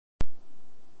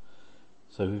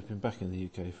So we've been back in the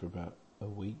UK for about a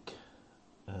week,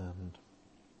 and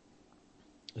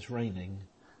it's raining.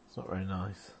 It's not very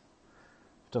nice.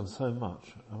 We've done so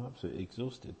much. I'm absolutely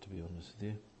exhausted, to be honest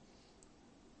with you.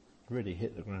 Really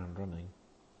hit the ground running.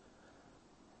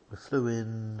 We flew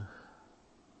in,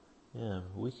 a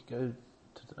week ago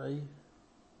today.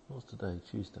 What's today?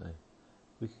 Tuesday.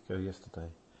 A week ago yesterday.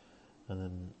 And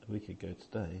then a week ago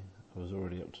today, I was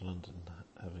already up to London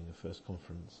having a first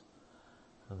conference.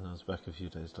 And then I was back a few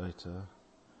days later.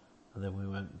 And then we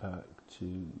went back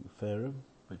to Fareham,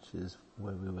 which is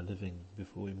where we were living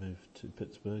before we moved to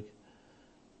Pittsburgh.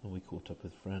 And we caught up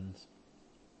with friends.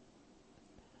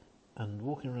 And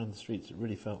walking around the streets, it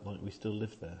really felt like we still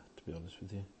lived there, to be honest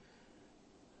with you.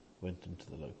 Went into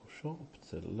the local shop,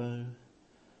 said hello.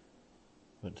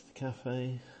 Went to the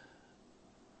cafe.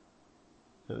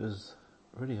 It was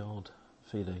a really odd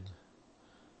feeling.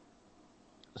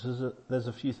 So there's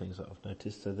a few things that I've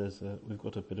noticed. So we've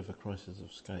got a bit of a crisis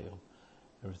of scale.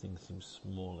 Everything seems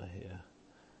smaller here.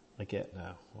 I get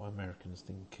now why Americans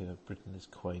think Britain is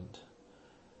quaint.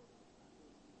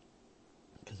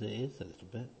 Because it is a little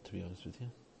bit, to be honest with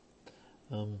you.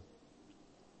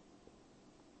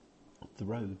 The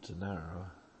roads are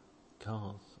narrower.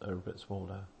 Cars are a bit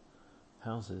smaller.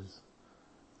 Houses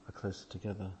are closer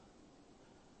together.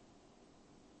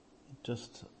 It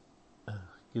just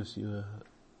gives you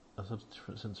a sort of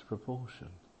different sense of proportion.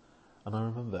 And I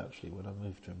remember actually when I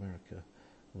moved to America,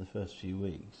 in the first few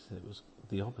weeks, it was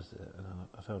the opposite, and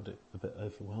I found it a bit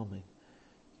overwhelming,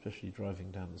 especially driving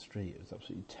down the street. It was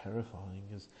absolutely terrifying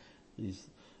as these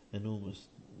enormous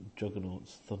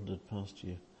juggernauts thundered past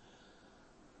you.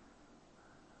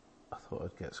 I thought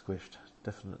I'd get squished,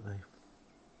 definitely.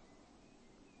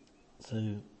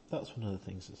 So that's one of the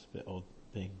things that's a bit odd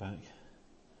being back.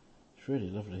 It's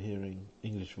really lovely hearing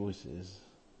English voices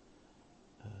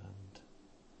and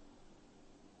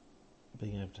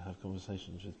being able to have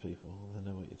conversations with people. They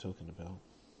know what you're talking about.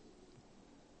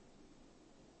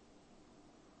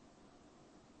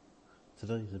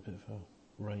 Today's a bit of a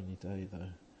rainy day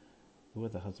though. The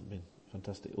weather hasn't been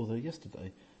fantastic. Although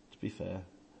yesterday, to be fair,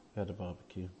 we had a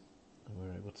barbecue and we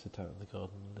were able to sit out in the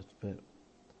garden a little bit.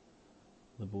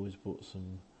 The boys bought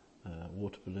some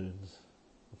water balloons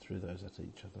and threw those at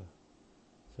each other.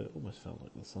 So it almost felt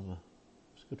like the summer.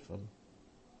 It was good fun.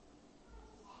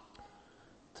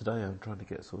 Today I'm trying to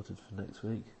get sorted for next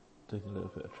week, doing a little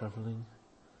bit of travelling,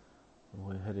 and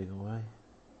we're heading away.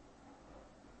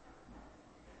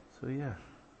 So yeah.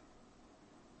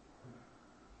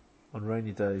 On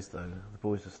rainy days though, the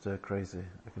boys are stir crazy.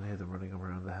 I can hear them running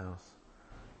around the house.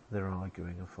 They're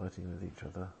arguing and fighting with each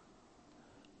other.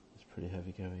 It's pretty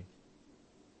heavy going.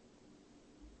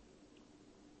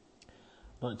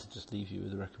 I'd like to just leave you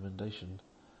with a recommendation.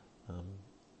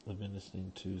 I've been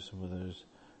listening to some of those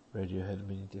Radiohead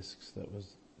mini discs that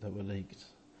were leaked,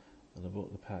 and I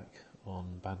bought the pack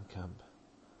on Bandcamp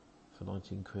for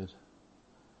 19 quid,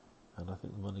 and I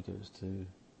think the money goes to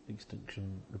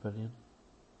Extinction Rebellion.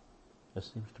 There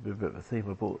seems to be a bit of a theme.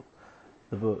 I bought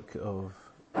the book of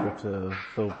Greta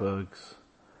Thunberg's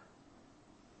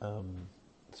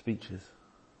speeches.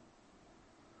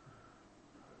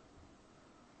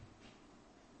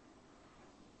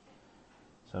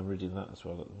 So I'm reading that as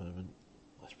well at the moment.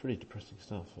 It's pretty depressing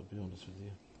stuff, I'll be honest with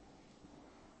you.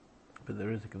 But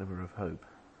there is a glimmer of hope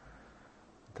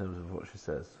in terms of what she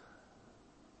says.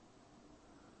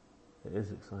 It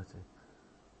is exciting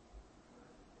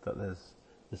that there's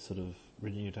this sort of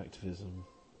renewed activism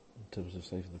in terms of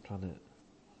saving the planet.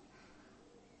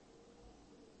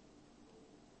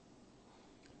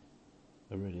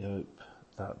 I really hope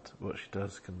that what she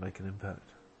does can make an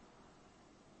impact.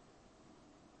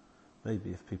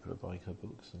 Maybe if people are buying her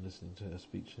books and listening to her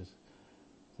speeches,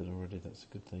 then already that's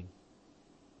a good thing.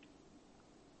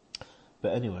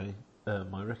 But anyway,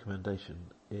 my recommendation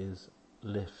is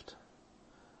Lift,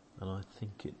 and I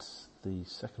think it's the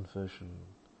second version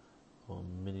on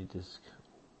mini disc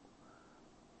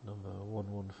number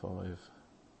 115.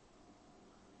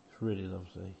 It's really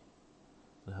lovely.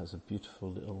 It has a beautiful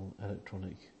little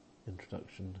electronic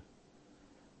introduction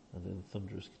and then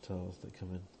thunderous guitars that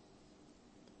come in.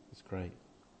 It's great.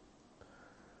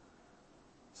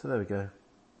 So there we go.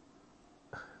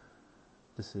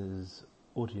 This is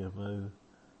Audio Mo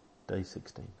Day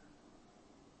 16.